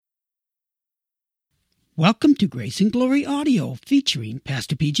Welcome to Grace and Glory Audio featuring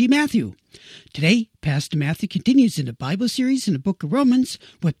Pastor P.G. Matthew. Today, Pastor Matthew continues in the Bible series in the book of Romans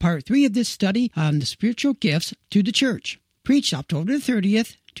with part 3 of this study on the spiritual gifts to the church, preached October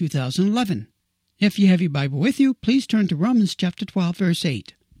 30th, 2011. If you have your Bible with you, please turn to Romans chapter 12, verse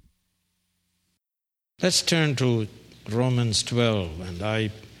 8. Let's turn to Romans 12, and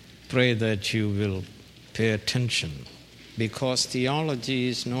I pray that you will pay attention, because theology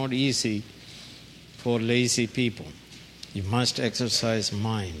is not easy for lazy people. You must exercise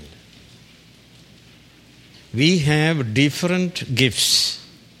mind. We have different gifts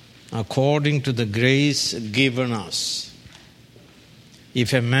according to the grace given us.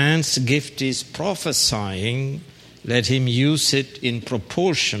 If a man's gift is prophesying, let him use it in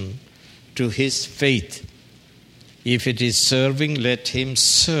proportion to his faith. If it is serving, let him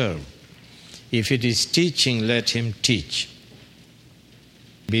serve. If it is teaching, let him teach.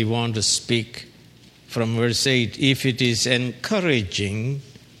 We want to speak from verse 8, if it is encouraging,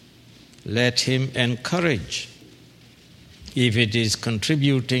 let him encourage. If it is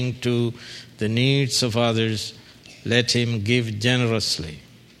contributing to the needs of others, let him give generously.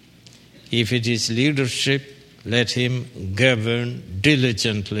 If it is leadership, let him govern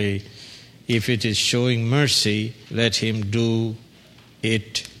diligently. If it is showing mercy, let him do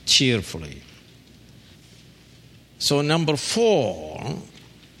it cheerfully. So number 4,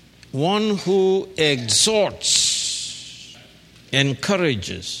 one who exhorts,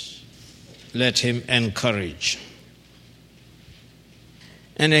 encourages, let him encourage.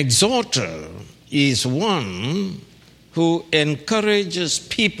 An exhorter is one who encourages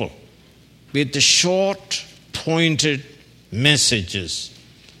people with short, pointed messages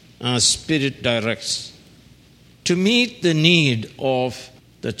as Spirit directs to meet the need of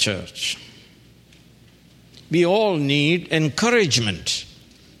the church. We all need encouragement.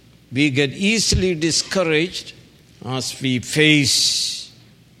 We get easily discouraged as we face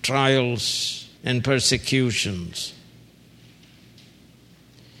trials and persecutions.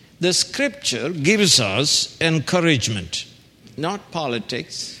 The Scripture gives us encouragement, not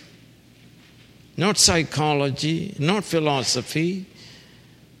politics, not psychology, not philosophy,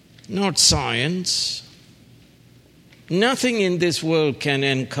 not science. Nothing in this world can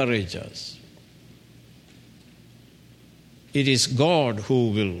encourage us. It is God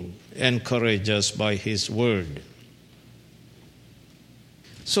who will encourage us by His Word.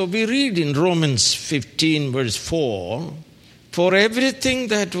 So we read in Romans 15 verse 4, for everything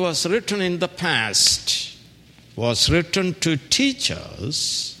that was written in the past was written to teach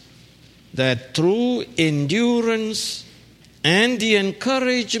us that through endurance and the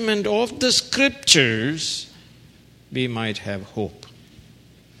encouragement of the Scriptures we might have hope.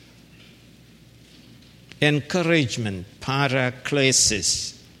 Encouragement,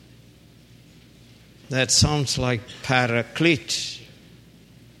 paraklesis. That sounds like paraclete.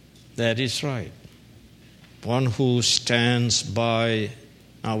 That is right. One who stands by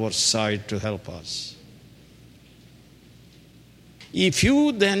our side to help us. If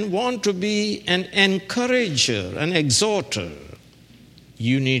you then want to be an encourager, an exhorter,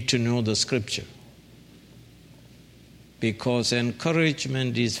 you need to know the Scripture. Because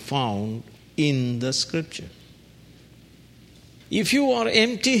encouragement is found in the Scripture. If you are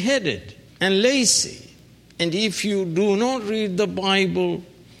empty-headed and lazy, and if you do not read the Bible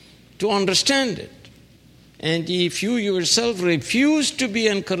to understand it, and if you yourself refuse to be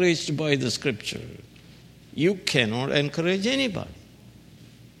encouraged by the Scripture, you cannot encourage anybody.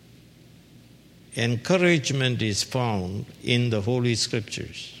 Encouragement is found in the Holy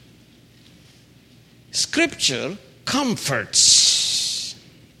Scriptures. Scripture comforts.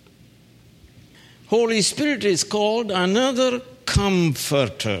 Holy Spirit is called another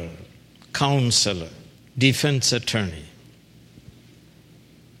comforter, counselor, defense attorney.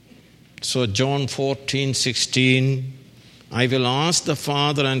 So John 14:16, I will ask the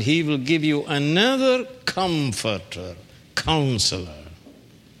Father and He will give you another comforter, counselor,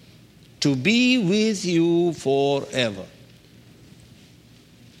 to be with you forever.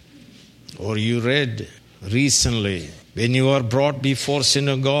 Or you read recently, when you are brought before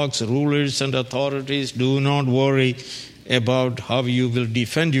synagogues, rulers and authorities, do not worry about how you will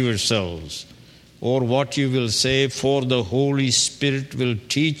defend yourselves or what you will say, for the Holy Spirit will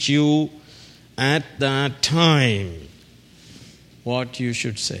teach you at that time what you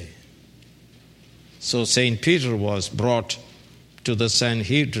should say. So St. Peter was brought to the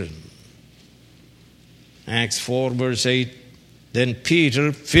Sanhedrin. Acts 4 verse 8, then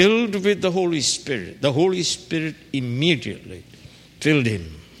Peter, filled with the Holy Spirit immediately filled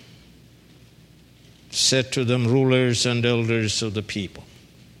him, said to them, rulers and elders of the people,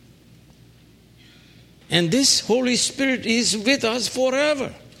 And this Holy Spirit is with us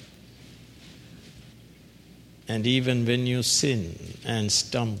forever. And even when you sin and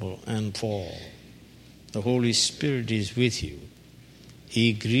stumble and fall, the Holy Spirit is with you.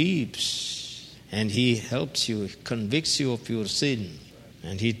 He grieves and He helps you, convicts you of your sin,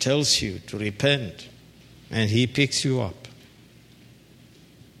 and He tells you to repent, and He picks you up.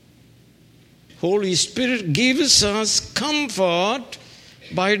 Holy Spirit gives us comfort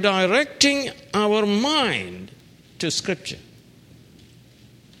by directing our mind to Scripture.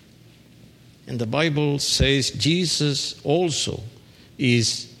 And the Bible says Jesus also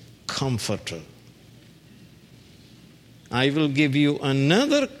is comforter. I will give you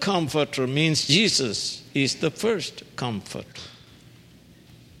another comforter means Jesus is the first comforter.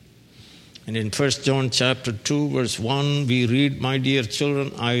 And in 1 John chapter 2 verse 1 we read, "My dear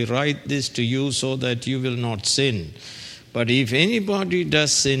children, I write this to you so that you will not sin. But if anybody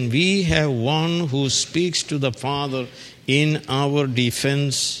does sin, we have one who speaks to the Father in our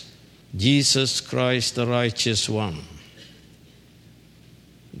defense, Jesus Christ, the righteous one."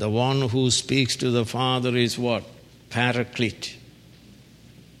 The one who speaks to the Father is what? Paraclete.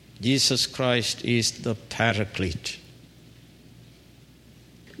 Jesus Christ is the Paraclete.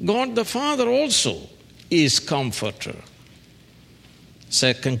 God the Father also is comforter.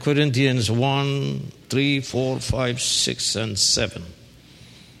 2 Corinthians 1, 3, 4, 5, 6, and 7.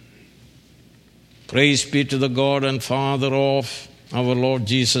 Praise be to the God and Father of our Lord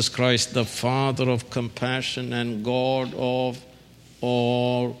Jesus Christ, the Father of compassion and God of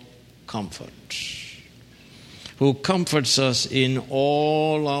all comfort, who comforts us in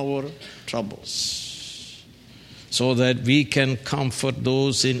all our troubles, so that we can comfort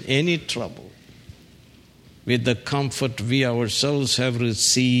those in any trouble with the comfort we ourselves have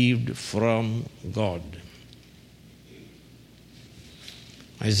received from God.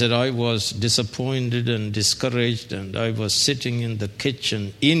 I said I was disappointed and discouraged, and I was sitting in the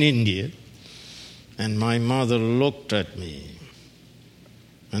kitchen in India, and my mother looked at me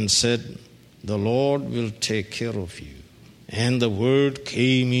and said, "The Lord will take care of you." And the word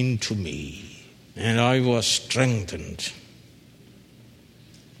came into me, and I was strengthened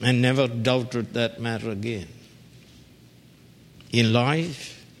and never doubted that matter again. In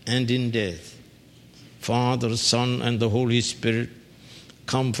life and in death, Father, Son, and the Holy Spirit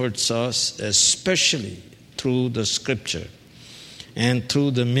comforts us, especially through the Scripture and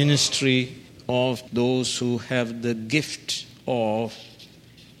through the ministry of those who have the gift of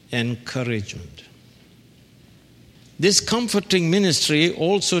encouragement. This comforting ministry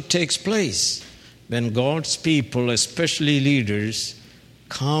also takes place when God's people, especially leaders,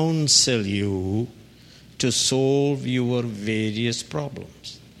 counsel you to solve your various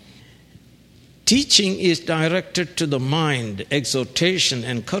problems. Teaching is directed to the mind. Exhortation,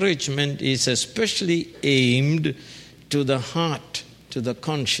 encouragement is especially aimed to the heart, to the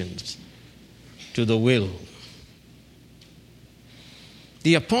conscience, to the will.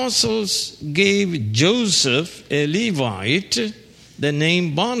 The apostles gave Joseph, a Levite, the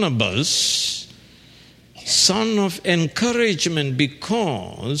name Barnabas, son of encouragement,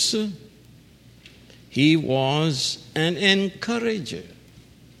 because he was an encourager.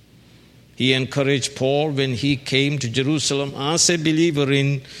 He encouraged Paul when he came to Jerusalem as a believer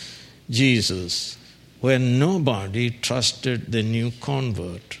in Jesus, when nobody trusted the new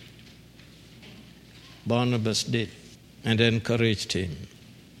convert. Barnabas did and encouraged him.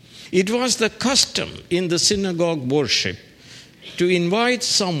 It was the custom in the synagogue worship to invite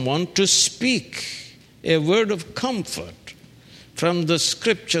someone to speak a word of comfort from the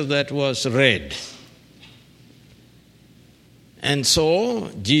scripture that was read. And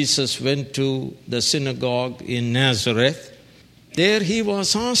so Jesus went to the synagogue in Nazareth. There he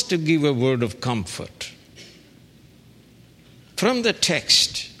was asked to give a word of comfort. From the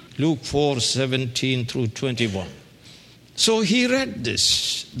text, Luke 4:17 through 21. So he read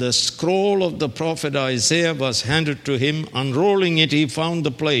this. The scroll of the prophet Isaiah was handed to him. Unrolling it, he found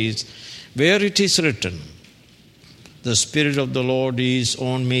the place where it is written, "The Spirit of the Lord is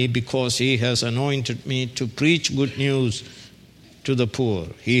on me, because he has anointed me to preach good news to the poor.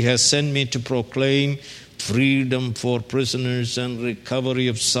 He has sent me to proclaim freedom for prisoners and recovery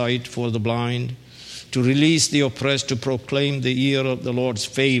of sight for the blind, to release the oppressed, to proclaim the year of the Lord's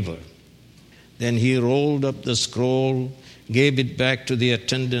favor." Then he rolled up the scroll, gave it back to the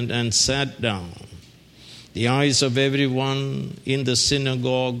attendant, and sat down. The eyes of everyone in the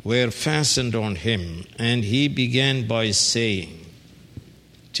synagogue were fastened on him, and he began by saying,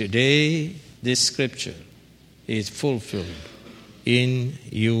 "Today this scripture is fulfilled in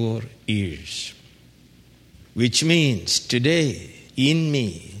your ears." Which means today, in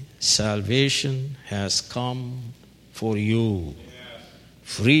me, Salvation has come for you.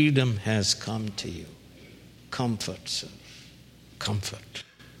 Freedom has come to you. Comfort, sir. Comfort.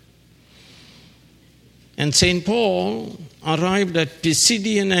 And St. Paul arrived at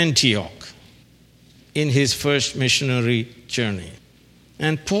Pisidian Antioch in his first missionary journey.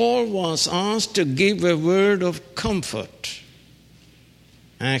 And Paul was asked to give a word of comfort.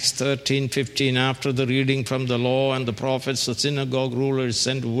 Acts 13:15, after the reading from the law and the prophets, the synagogue rulers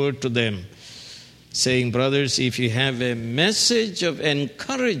sent word to them, saying, brothers, if you have a message of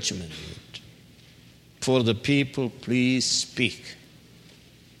encouragement for the people, please speak.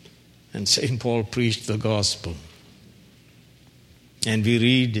 And St. Paul preached the gospel. And we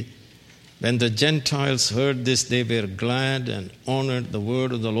read, when the Gentiles heard this, they were glad and honored the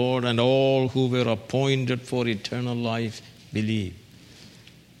word of the Lord, and all who were appointed for eternal life believed.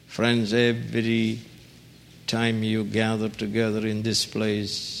 Friends, every time you gather together in this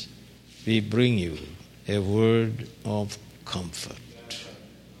place, we bring you a word of comfort,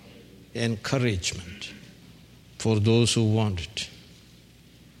 encouragement for those who want it.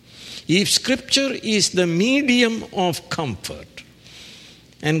 If Scripture is the medium of comfort,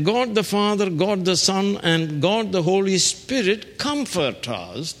 and God the Father, God the Son, and God the Holy Spirit comfort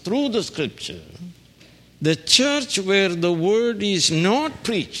us through the Scripture, the church where the word is not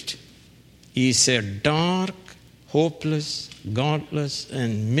preached is a dark, hopeless, godless,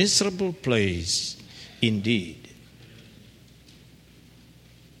 and miserable place indeed.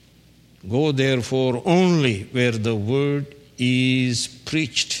 Go therefore only where the word is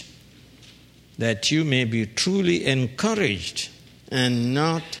preached, that you may be truly encouraged and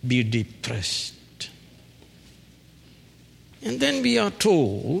not be depressed. And then we are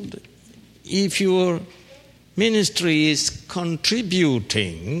told, if your ministry is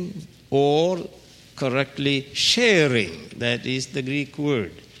contributing or correctly sharing, that is the Greek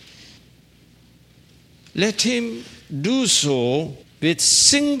word, let him do so with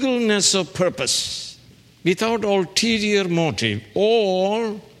singleness of purpose, without ulterior motive,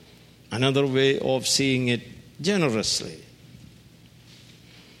 or another way of seeing it, generously.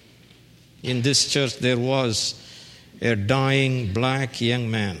 In this church there was a dying black young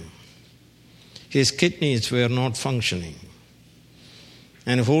man. His kidneys were not functioning.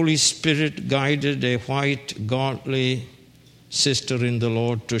 And Holy Spirit guided a white, godly sister in the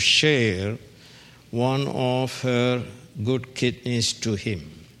Lord to share one of her good kidneys to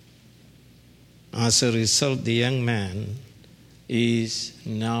him. As a result, the young man is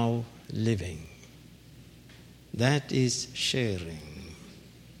now living. That is sharing.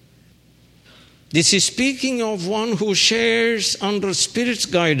 This is speaking of one who shares under Spirit's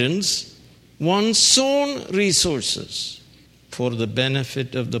guidance one's own resources for the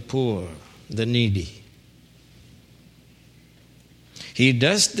benefit of the poor, the needy. He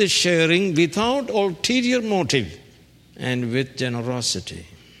does this sharing without ulterior motive and with generosity.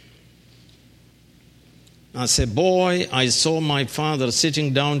 As a boy, I saw my father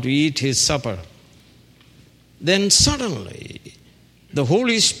sitting down to eat his supper. Then suddenly, the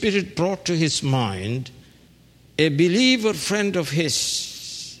Holy Spirit brought to his mind a believer friend of his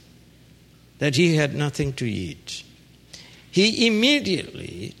that he had nothing to eat. He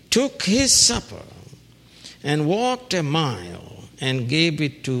immediately took his supper and walked a mile and gave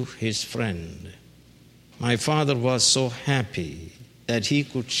it to his friend. My father was so happy that he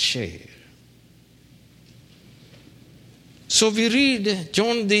could share. So we read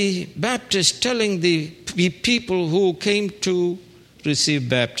John the Baptist telling the people who came to receive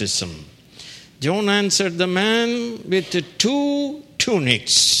baptism. John answered, the man with the 2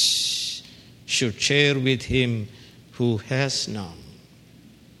 tunics should share with him who has none.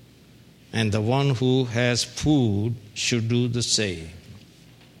 And the one who has food should do the same.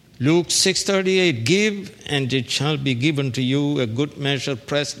 Luke 6:38, give and it shall be given to you, a good measure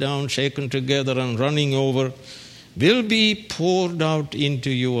pressed down, shaken together and running over will be poured out into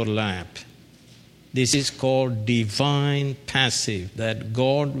your lap. This is called divine passive, that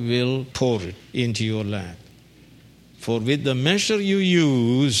God will pour it into your lap. For with the measure you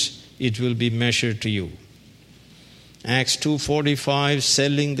use, it will be measured to you. Acts 2:45,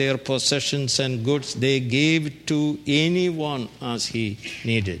 selling their possessions and goods, they gave to anyone as he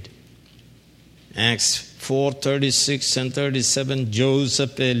needed. Acts 4:36 and 37,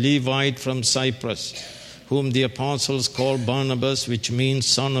 Joseph, a Levite from Cyprus, whom the apostles called Barnabas, which means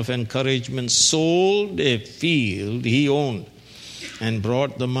son of encouragement, sold a field he owned and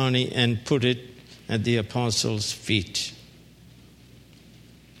brought the money and put it at the apostles' feet.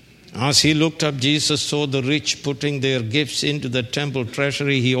 As he looked up, Jesus saw the rich putting their gifts into the temple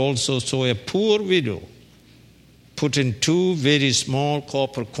treasury. He also saw a poor widow put in 2 very small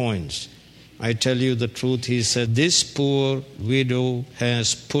copper coins. I tell you the truth, he said, this poor widow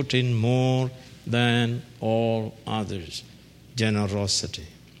has put in more than all others. Generosity.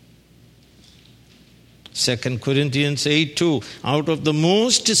 2 Corinthians 8:2, out of the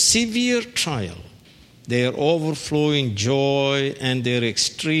most severe trial, their overflowing joy and their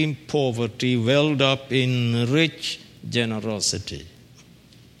extreme poverty welled up in rich generosity.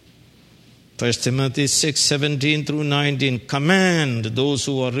 1 Timothy 6:17-19, command those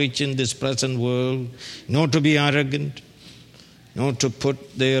who are rich in this present world not to be arrogant, not to put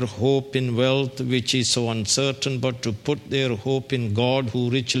their hope in wealth which is so uncertain, but to put their hope in God who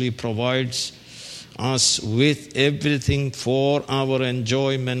richly provides us with everything for our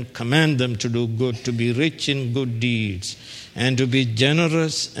enjoyment. Command them to do good, to be rich in good deeds, and to be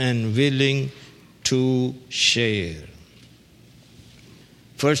generous and willing to share.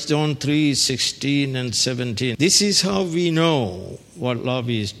 1 John 3:16 and 17. This is how we know what love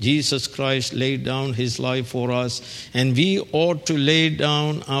is. Jesus Christ laid down his life for us, and we ought to lay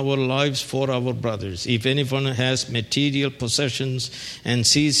down our lives for our brothers. If anyone has material possessions and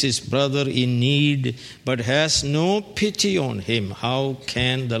sees his brother in need, but has no pity on him, how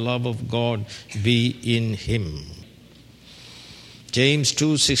can the love of God be in him? James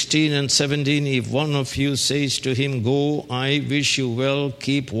 2:16 and 17, if one of you says to him, go, I wish you well,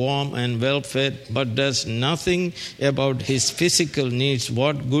 keep warm and well fed, but does nothing about his physical needs,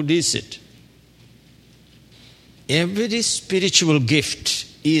 what good is it? Every spiritual gift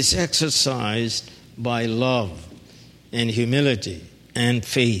is exercised by love and humility and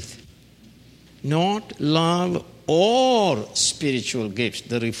faith, not love or spiritual gifts.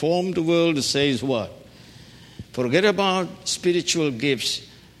 The Reformed world says what? Forget about spiritual gifts.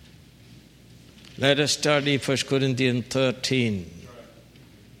 Let us study 1 Corinthians 13.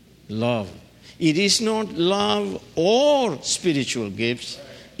 Love. It is not love or spiritual gifts.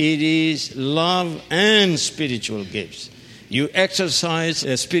 It is love and spiritual gifts. You exercise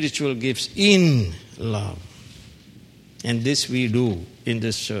spiritual gifts in love. And this we do in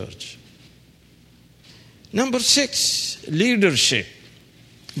this church. Number 6, leadership.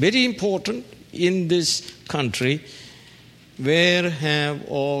 Very important in this country. Where have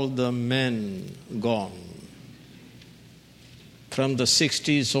all the men gone? From the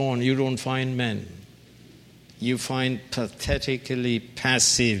 60s on, you don't find men. You find pathetically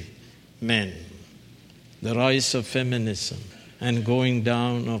passive men. The rise of feminism and going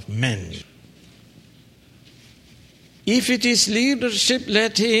down of men. If it is leadership,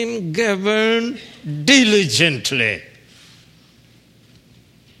 let him govern diligently.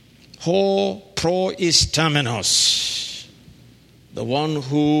 Ho proistamenos, the one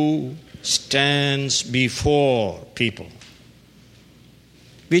who stands before people,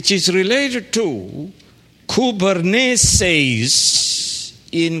 which is related to kuberneses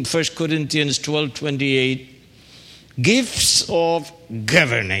in 1 Corinthians 12:28, gifts of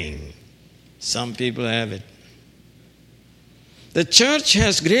governing. Some people have it. The church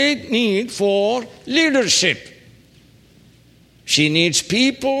has great need for leadership. She needs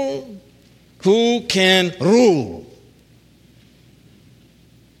people who can rule.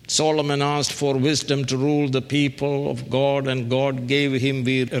 Solomon asked for wisdom to rule the people of God, and God gave him,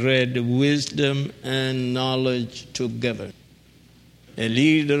 we read, wisdom and knowledge to govern. A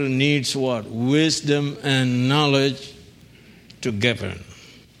leader needs what? Wisdom and knowledge to govern.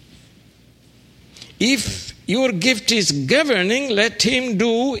 If your gift is governing, let him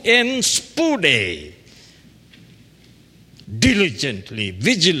do en spude. Diligently,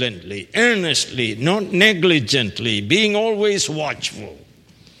 vigilantly, earnestly, not negligently, being always watchful,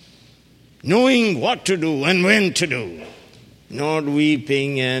 knowing what to do and when to do, not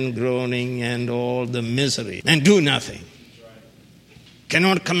weeping and groaning and all the misery, and do nothing.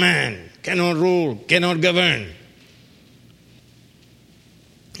 Cannot command, cannot rule, cannot govern.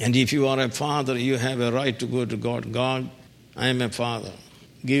 And if you are a father, you have a right to go to God. God, I am a father.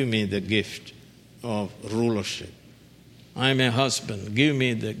 Give me the gift of rulership. I am a husband. Give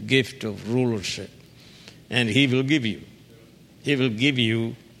me the gift of rulership. And he will give you. He will give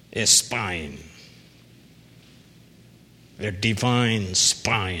you a spine. A divine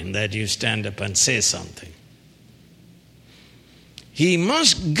spine that you stand up and say something. He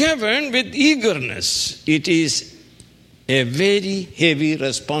must govern with eagerness. It is a very heavy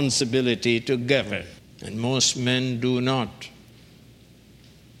responsibility to govern. And most men do not.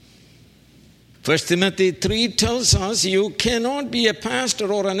 1 Timothy 3 tells us you cannot be a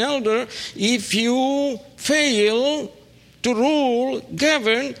pastor or an elder if you fail to rule,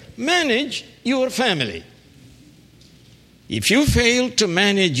 govern, manage your family. If you fail to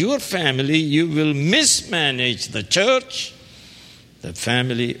manage your family, you will mismanage the church, the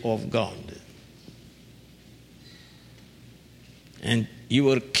family of God. And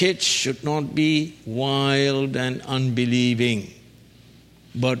your kids should not be wild and unbelieving,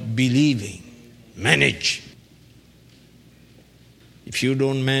 but believing. Manage. If you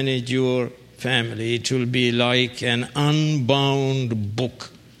don't manage your family, it will be like an unbound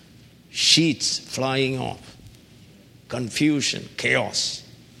book. Sheets flying off. Confusion, chaos.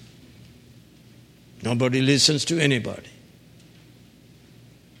 Nobody listens to anybody.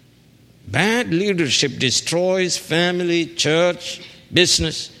 Bad leadership destroys family, church,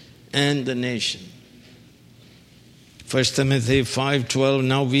 business, and the nation. 1 Timothy 5:12,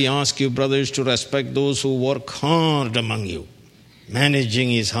 now we ask you, brothers, to respect those who work hard among you.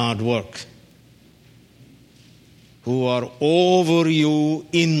 Managing is hard work. Who are over you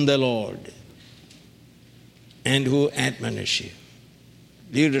in the Lord and who admonish you.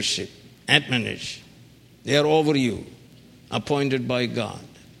 Leadership, admonish. They are over you, appointed by God.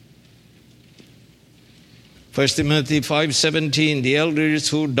 1 Timothy 5:17, the elders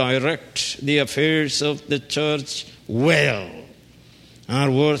who direct the affairs of the church well are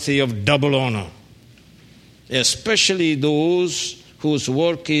worthy of double honor, especially those whose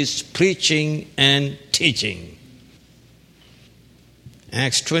work is preaching and teaching.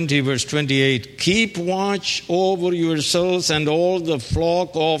 Acts 20 verse 28, keep watch over yourselves and all the flock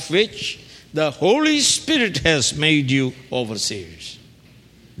of which the Holy Spirit has made you overseers.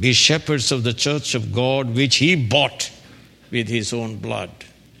 Be shepherds of the church of God which He bought with His own blood.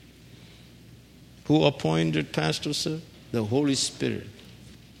 Who appointed pastor, sir? The Holy Spirit.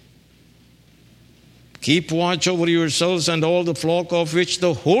 Keep watch over yourselves and all the flock of which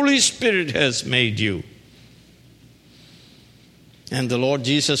the Holy Spirit has made you. And the Lord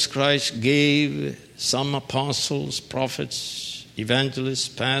Jesus Christ gave some apostles, prophets, evangelists,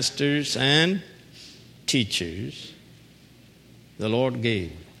 pastors, and teachers. The Lord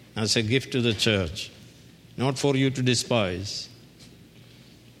gave as a gift to the church, not for you to despise,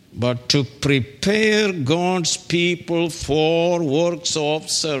 but to prepare God's people for works of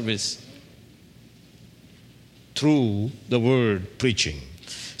service through the word preaching,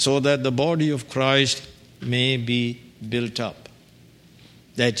 so that the body of Christ may be built up,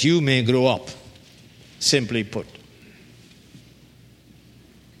 that you may grow up, simply put.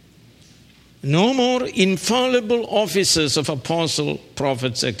 No more infallible offices of apostle,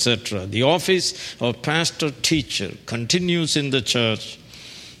 prophets, etc. The office of pastor, teacher continues in the church.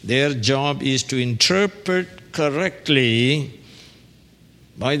 Their job is to interpret correctly,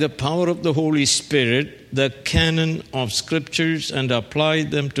 by the power of the Holy Spirit, the canon of scriptures and apply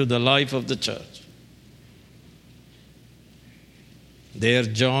them to the life of the church. Their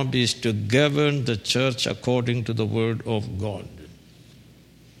job is to govern the church according to the word of God.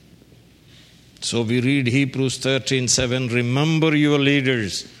 So we read Hebrews 13:7, remember your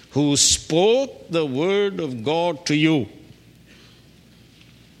leaders who spoke the word of God to you.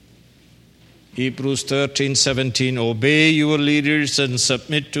 Hebrews 13:17, obey your leaders and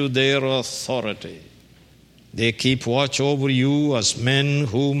submit to their authority. They keep watch over you as men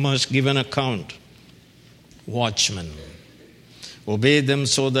who must give an account. Watchmen. Obey them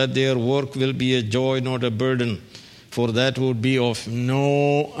so that their work will be a joy, not a burden, for that would be of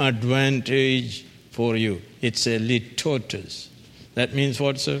no advantage for you. It's a litotes. That means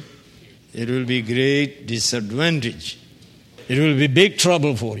what, sir? It will be great disadvantage. It will be big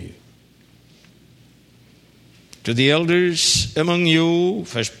trouble for you. To the elders among you,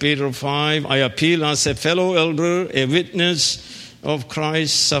 1 Peter 5, I appeal as a fellow elder, a witness of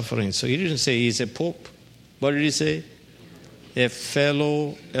Christ's suffering. So he didn't say he's a pope. What did he say? A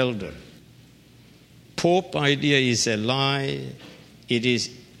fellow elder. Pope idea is a lie. It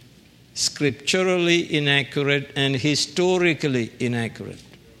is scripturally inaccurate and historically inaccurate.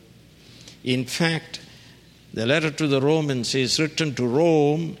 In fact, the letter to the Romans is written to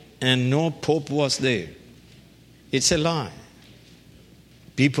Rome and no pope was there. It's a lie.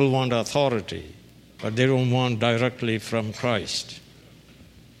 People want authority, but they don't want directly from Christ.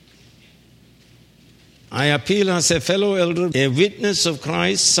 I appeal as a fellow elder, a witness of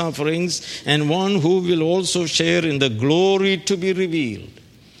Christ's sufferings, and one who will also share in the glory to be revealed.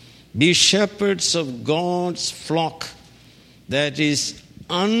 Be shepherds of God's flock that is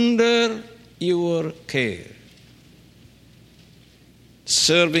under your care,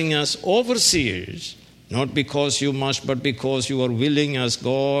 serving as overseers, not because you must, but because you are willing as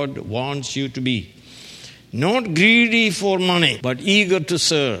God wants you to be. Not greedy for money, but eager to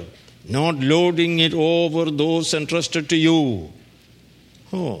serve. Not loading it over those entrusted to you.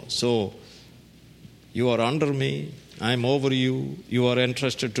 Oh, so you are under me. I'm over you. You are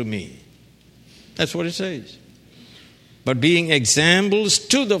entrusted to me. That's what it says. But being examples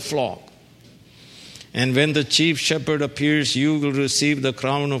to the flock. And when the chief shepherd appears, you will receive the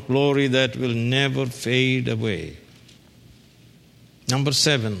crown of glory that will never fade away. Number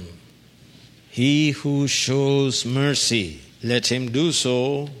 7. He who shows mercy, let him do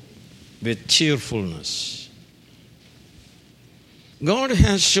so with cheerfulness. God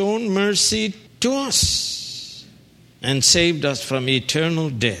has shown mercy to us and saved us from eternal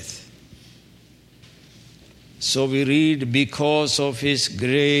death. So we read, because of His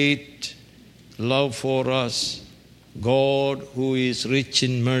great love for us, God, who is rich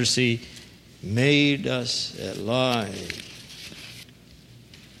in mercy, made us alive.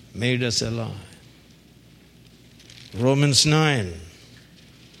 Made us alive. Romans 9,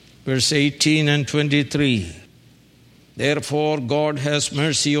 verse 18 and 23. Therefore God has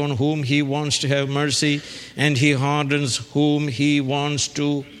mercy on whom He wants to have mercy, and He hardens whom He wants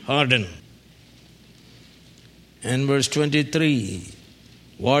to harden. And verse 23.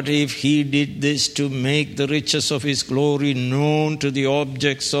 What if He did this to make the riches of His glory known to the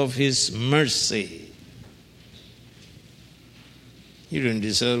objects of His mercy? You didn't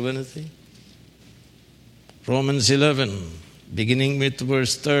deserve anything. Romans 11, beginning with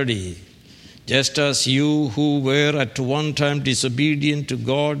verse 30. Just as you who were at one time disobedient to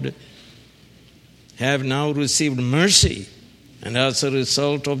God have now received mercy, and as a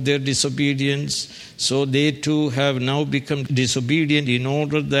result of their disobedience, so they too have now become disobedient in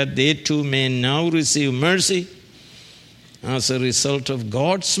order that they too may now receive mercy as a result of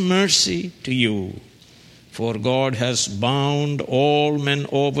God's mercy to you. For God has bound all men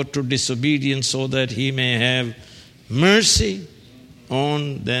over to disobedience so that He may have mercy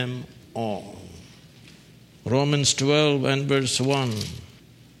on them all. Romans 12 and verse 1.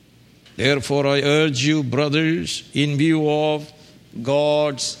 Therefore I urge you, brothers, in view of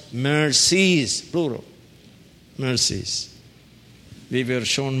God's mercies, plural, mercies. We were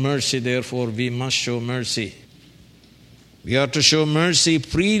shown mercy, therefore we must show mercy. We are to show mercy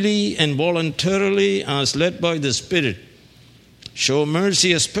freely and voluntarily as led by the Spirit. Show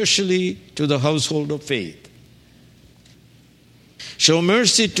mercy especially to the household of faith. Show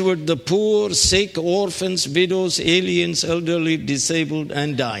mercy toward the poor, sick, orphans, widows, aliens, elderly, disabled,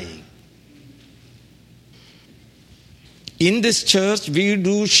 and dying. In this church, we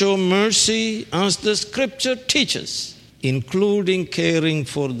do show mercy as the Scripture teaches, including caring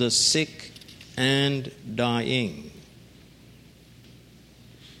for the sick and dying.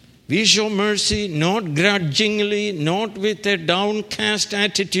 We show mercy not grudgingly, not with a downcast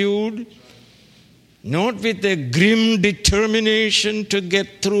attitude, not with a grim determination to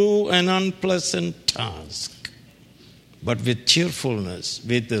get through an unpleasant task, but with cheerfulness,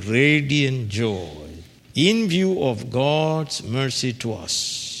 with radiant joy, in view of God's mercy to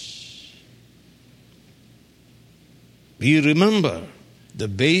us. We remember the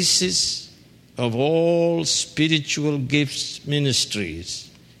basis of all spiritual gifts ministries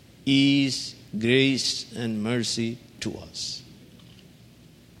is grace and mercy to us.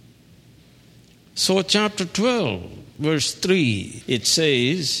 So chapter 12, verse 3, it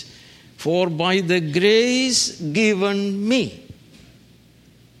says, for by the grace given me.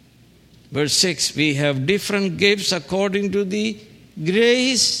 Verse 6, we have different gifts according to the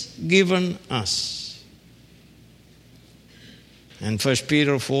grace given us. And 1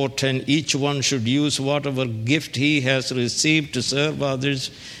 Peter 4:10, each one should use whatever gift he has received to serve others,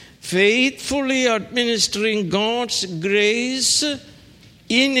 faithfully administering God's grace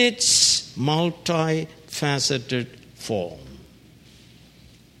in its multifaceted form.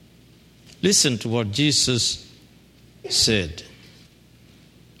 Listen to what Jesus said.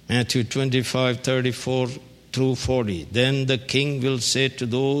 Matthew 25:34 through 40. Then the king will say to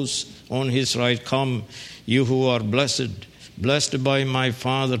those on his right, come, you who are blessed by my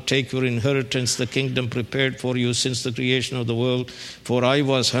Father, take your inheritance, the kingdom prepared for you since the creation of the world. For I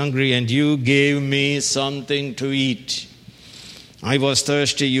was hungry, and you gave me something to eat. I was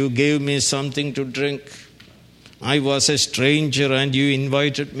thirsty, you gave me something to drink. I was a stranger, and you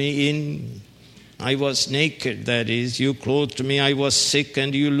invited me in. I was naked, that is, you clothed me. I was sick,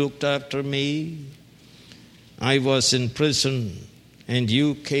 and you looked after me. I was in prison, and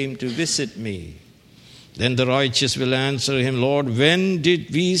you came to visit me. Then the righteous will answer him, Lord, when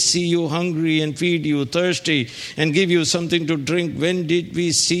did we see you hungry and feed you, thirsty and give you something to drink? When did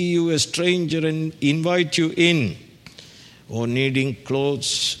we see you a stranger and invite you in, or needing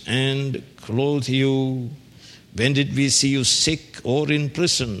clothes and clothe you? When did we see you sick or in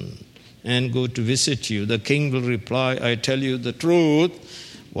prison and go to visit you? The king will reply, I tell you the truth,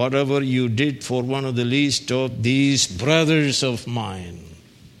 whatever you did for one of the least of these brothers of mine,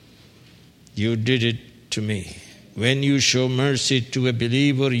 you did it to me. When you show mercy to a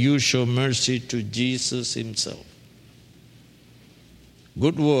believer, you show mercy to Jesus himself.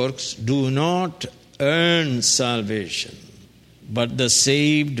 Good works do not earn salvation, but the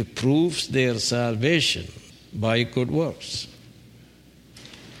saved proves their salvation by good works.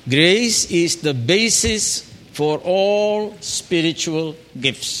 Grace is the basis for all spiritual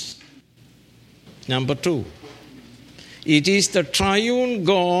gifts. Number 2, it is the triune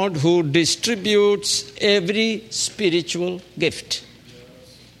God who distributes every spiritual gift.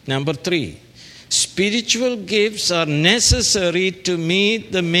 Number 3, spiritual gifts are necessary to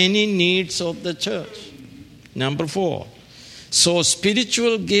meet the many needs of the church. Number 4, so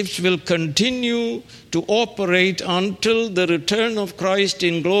spiritual gifts will continue to operate until the return of Christ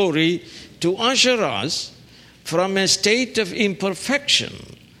in glory to usher us from a state of imperfection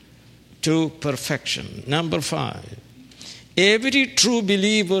to perfection. Number 5, every true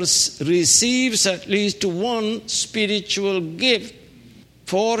believer receives at least one spiritual gift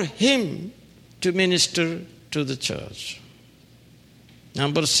for him to minister to the church.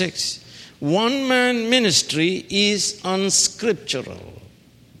 Number 6, one-man ministry is unscriptural.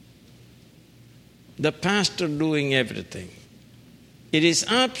 The pastor doing everything. It is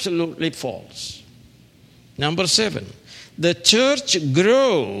absolutely false. Number 7, the church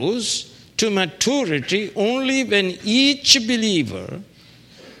grows to maturity only when each believer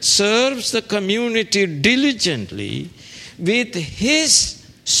serves the community diligently with his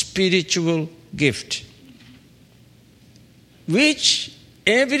spiritual gift, which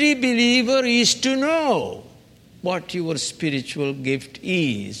every believer is to know what your spiritual gift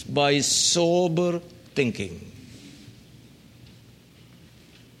is by sober thinking.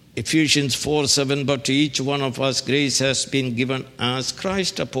 Ephesians 4:7, but to each one of us grace has been given as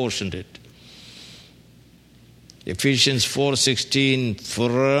Christ apportioned it. Ephesians 4:16,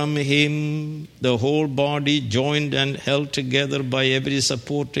 from him the whole body joined and held together by every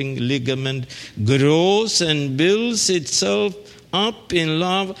supporting ligament grows and builds itself up in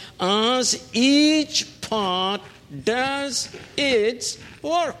love as each part does its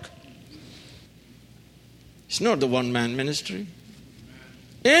work. It's not the one-man ministry.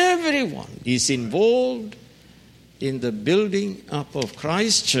 Everyone is involved in the building up of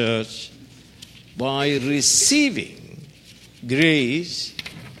Christ's church by receiving grace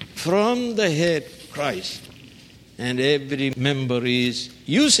from the head Christ. And every member is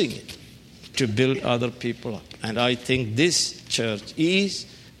using it to build other people up. And I think this church is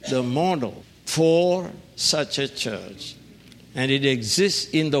the model for such a church. And it exists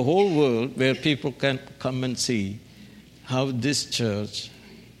in the whole world where people can come and see how this church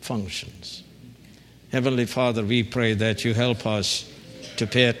functions. Heavenly Father, we pray that you help us to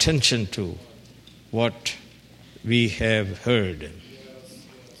pay attention to what we have heard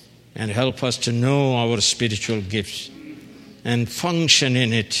and help us to know our spiritual gifts and function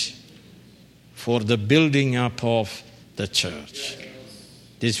in it for the building up of the church.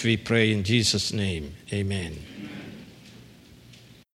 This we pray in Jesus' name. Amen.